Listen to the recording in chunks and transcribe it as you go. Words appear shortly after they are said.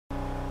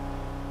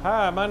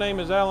Hi, my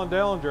name is Alan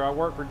Dellinger. I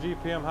work for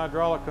GPM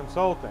Hydraulic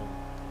Consulting.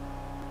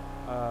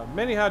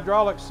 Many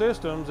hydraulic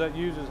systems that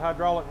uses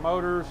hydraulic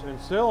motors and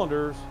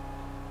cylinders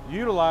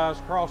utilize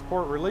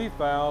crossport relief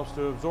valves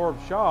to absorb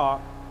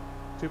shock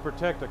to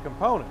protect the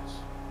components.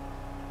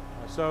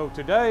 So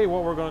today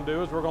what we're going to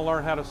do is we're going to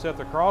learn how to set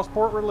the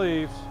crossport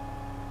reliefs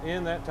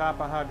in that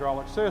type of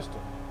hydraulic system.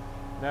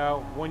 Now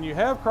when you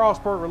have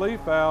crossport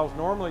relief valves,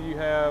 normally you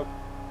have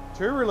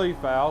two relief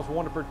valves,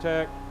 one to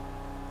protect,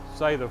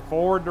 say, the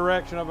forward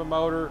direction of a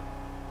motor,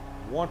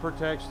 one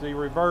protects the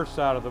reverse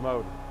side of the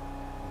motor.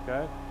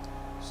 Okay,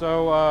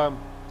 so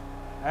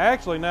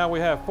actually now we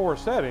have four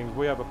settings.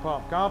 We have a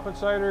pump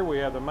compensator, we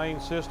have the main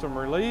system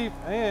relief,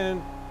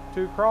 and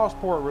two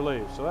crossport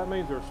reliefs. So that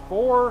means there's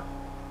four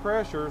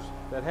pressures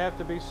that have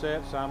to be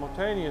set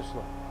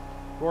simultaneously.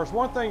 Of course,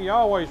 one thing you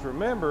always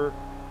remember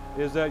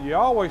is that you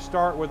always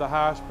start with the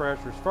highest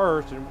pressures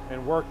first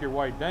and work your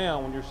way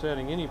down when you're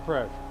setting any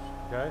pressures.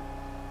 Okay,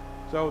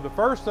 so the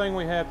first thing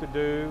we have to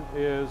do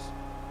is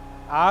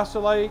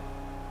isolate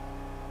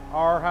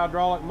our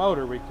hydraulic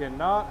motor. We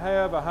cannot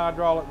have a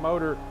hydraulic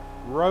motor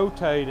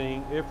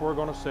rotating if we're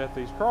going to set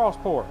these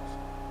crossports.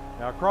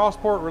 Now,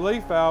 crossport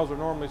relief valves are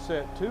normally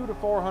set 200 to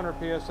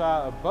 400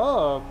 psi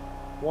above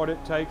what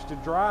it takes to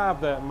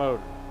drive that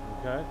motor.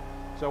 Okay,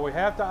 so we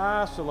have to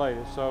isolate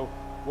it. So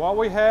what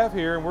we have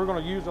here, and we're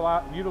going to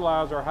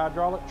utilize our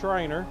hydraulic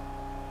trainer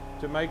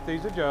to make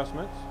these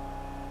adjustments.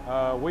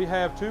 We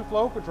have two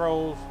flow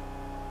controls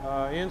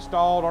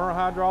installed on our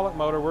hydraulic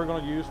motor we're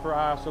going to use for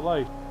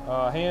isolation.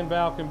 Hand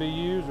valve can be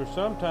used, or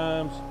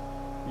sometimes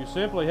you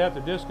simply have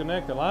to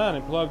disconnect the line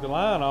and plug the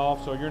line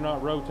off so you're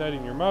not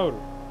rotating your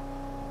motor.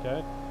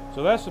 Okay,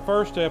 so that's the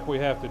first step we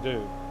have to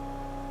do.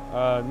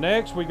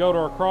 Next, we go to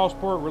our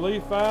crossport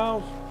relief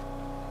valves.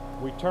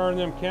 We turn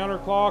them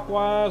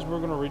counterclockwise. We're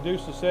going to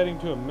reduce the setting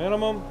to a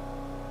minimum.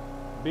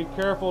 Be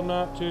careful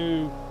not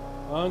to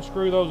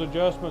unscrew those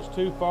adjustments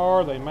too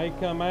far. They may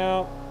come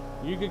out.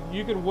 You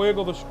can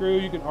wiggle the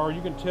screw, or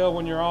you can tell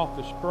when you're off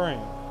the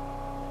spring.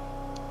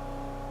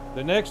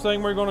 The next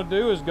thing we're going to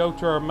do is go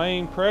to our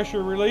main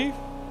pressure relief.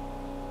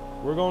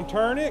 We're going to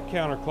turn it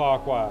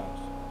counterclockwise.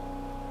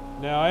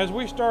 Now, as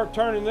we start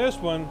turning this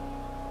one,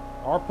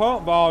 our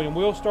pump volume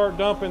will start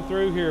dumping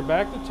through here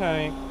back to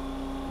tank.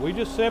 We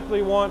just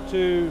simply want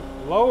to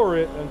lower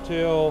it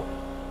until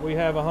we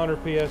have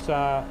 100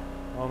 psi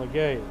on the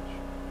gauge.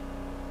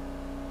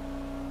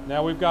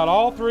 Now we've got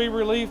all three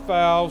relief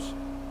valves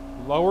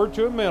lowered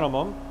to a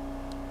minimum.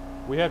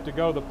 We have to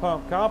go to the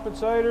pump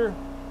compensator,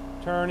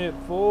 turn it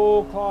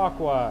full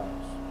clockwise.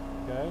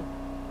 Okay,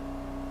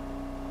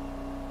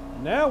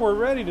 now we're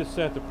ready to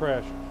set the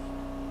pressures.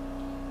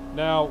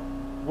 Now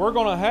we're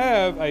going to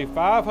have a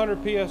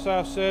 500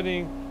 psi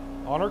setting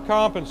on our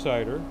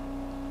compensator.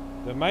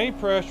 The main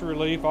pressure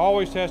relief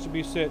always has to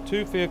be set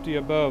 250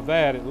 above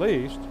that at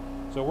least,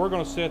 so we're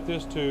going to set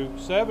this to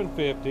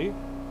 750,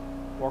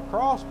 or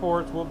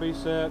crossports will be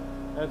set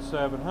at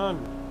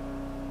 700.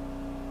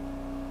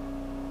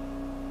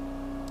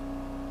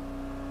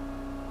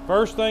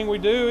 First thing we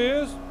do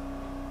is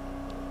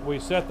we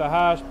set the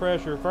highest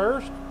pressure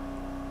first,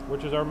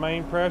 which is our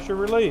main pressure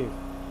relief.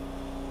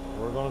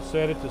 We're going to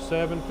set it to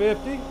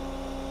 750.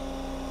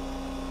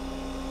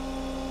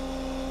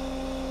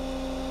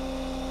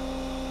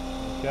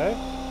 Okay.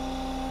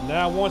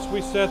 Now once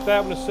we set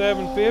that one to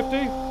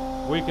 750,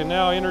 we can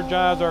now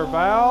energize our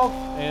valve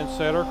and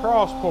set our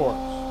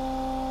crossports.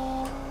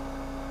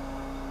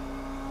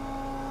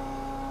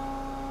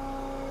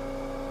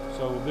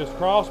 So this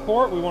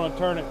crossport, we want to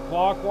turn it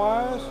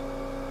clockwise,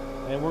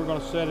 and we're going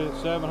to set it at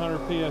 700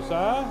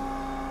 psi.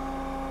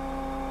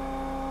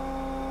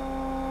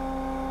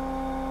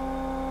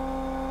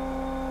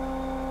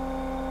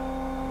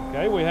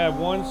 Okay, we have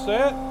one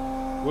set.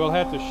 We'll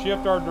have to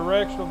shift our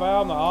directional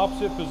valve in the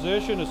opposite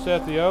position to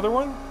set the other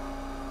one.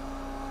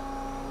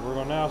 We're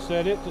going to now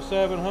set it to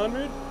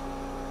 700.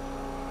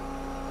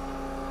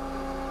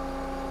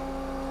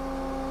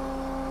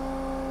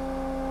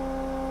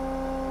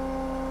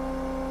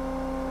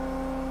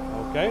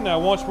 Okay, now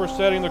once we're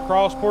setting the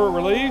crossport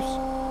reliefs,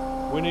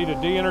 we need to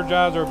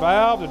de-energize our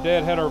valve to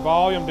deadhead our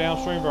volume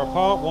downstream of our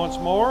pump once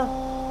more.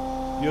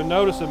 You'll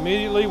notice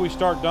immediately we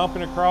start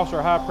dumping across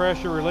our high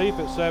pressure relief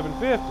at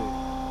 750.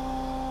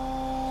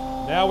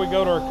 Now we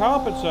go to our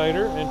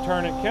compensator and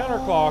turn it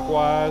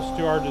counterclockwise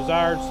to our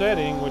desired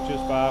setting, which is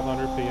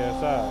 500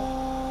 psi.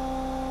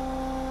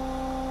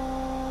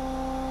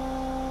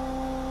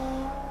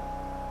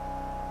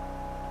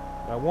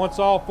 Now once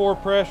all four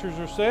pressures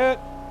are set,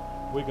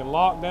 we can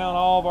lock down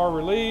all of our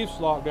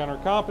reliefs, lock down our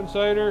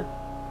compensator,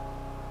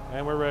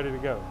 and we're ready to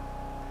go.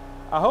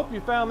 I hope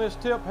you found this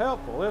tip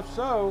helpful. If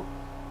so,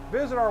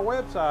 visit our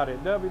website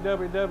at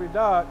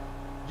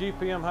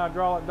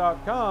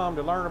www.gpmhydraulic.com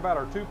to learn about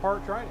our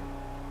two-part training.